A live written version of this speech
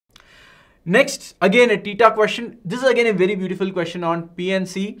Next, again a theta question. This is again a very beautiful question on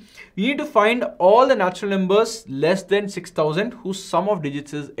PNC. You need to find all the natural numbers less than 6,000 whose sum of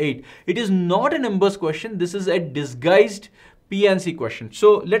digits is 8. It is not a numbers question. This is a disguised PNC question.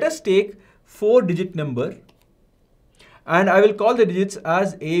 So let us take 4-digit number and I will call the digits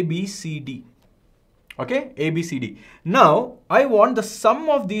as A, B, C, D. Okay, A, B, C, D. Now, I want the sum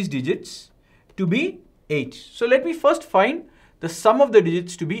of these digits to be 8. So let me first find the sum of the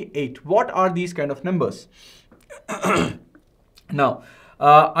digits to be 8. What are these kind of numbers? Now,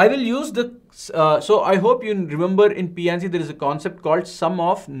 I will use the, so I hope you remember in PNC there is a concept called sum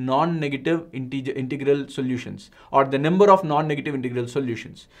of non-negative integral solutions, or the number of non-negative integral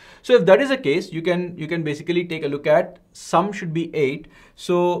solutions. So if that is the case, you can basically take a look at sum should be 8.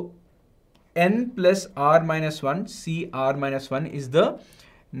 So n plus r minus 1, c r minus 1 is the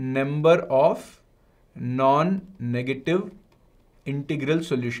number of non-negative integral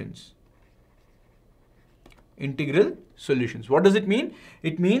solutions. Integral solutions. What does it mean?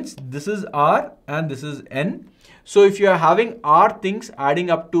 It means this is r and this is n. So if you are having r things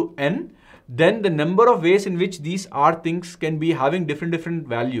adding up to n, then the number of ways in which these r things can be having different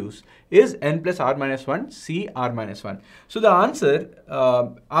values is n plus r minus 1, c r minus 1. So the answer,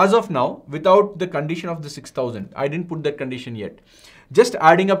 as of now, without the condition of the 6,000, I didn't put that condition yet, just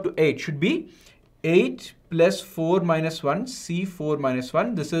adding up to 8 should be 8 plus 4 minus 1, c 4 minus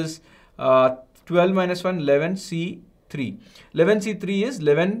 1. This is 12 minus 1, 11, c 3. 11 c 3 is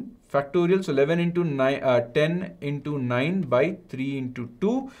 11 factorial. So 11 into 9, 10 into 9 by 3 into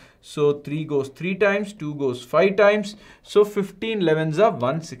 2. So 3 goes 3 times, 2 goes 5 times. So 15 11s are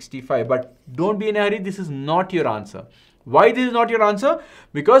 165. But don't be in a hurry. This is not your answer. Why this is not your answer?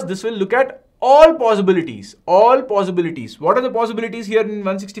 Because this will look at all possibilities. All possibilities. What are the possibilities here in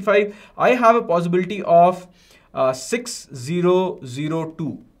 165? I have a possibility of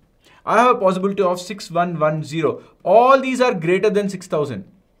 6002. I have a possibility of 6110. All these are greater than 6,000.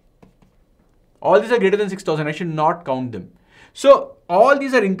 All these are greater than 6,000. I should not count them. So all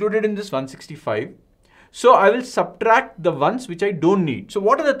these are included in this 165. So I will subtract the ones which I don't need. So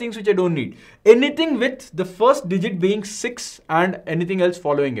what are the things which I don't need? Anything with the first digit being 6 and anything else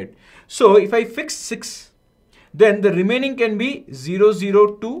following it. So if I fix 6, then the remaining can be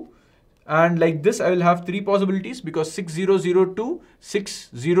 002. And like this, I will have 3 possibilities because 6002,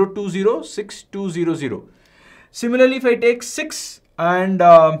 6020, 6200. Similarly, if I take 6 and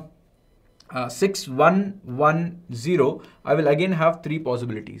 6110, I will again have 3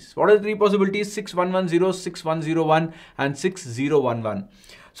 possibilities. What are the 3 possibilities? 6110, 6101 and 6011.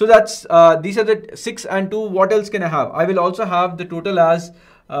 So that's these are the 6 and 2. What else can I have? I will also have the total as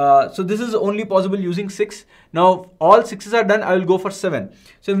so this is only possible using 6. Now all 6s are done. I will go for 7.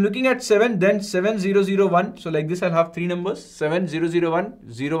 So I'm looking at 7, then 7001. So like this, I'll have 3 numbers: 7001,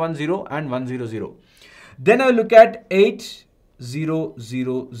 010 and 100. Then I'll look at 8000.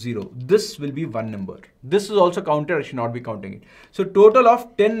 This will be 1 number. This is also counted. I should not be counting it. So total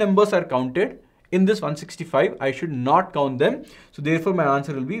of 10 numbers are counted in this 165. I should not count them. So therefore my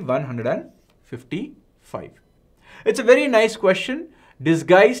answer will be 155. It's a very nice question,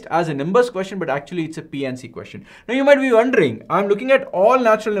 disguised as a numbers question, but actually it's a PNC question. Now you might be wondering, I'm looking at all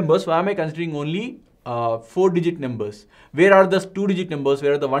natural numbers. Why am I considering only 4-digit numbers? Where are the 2-digit numbers?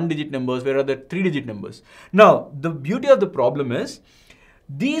 Where are the 1-digit numbers? Where are the 3-digit numbers? Now, the beauty of the problem is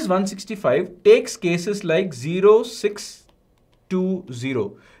these 165 takes cases like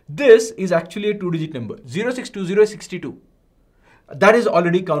 0620. This is actually a 2-digit number. 0620 is 62. That is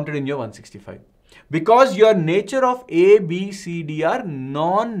already counted in your 165. Because your nature of A, B, C, D are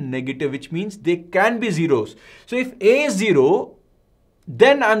non-negative, which means they can be zeros. So if A is 0,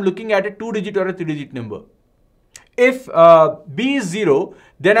 then I'm looking at a 2-digit or a 3-digit number. If B is 0,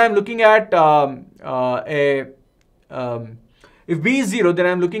 then I'm looking at if B is 0, then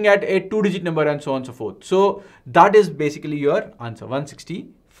I'm looking at a 2-digit number and so on and so forth. So that is basically your answer,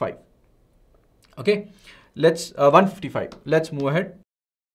 165. Okay, let's 155. Let's move ahead.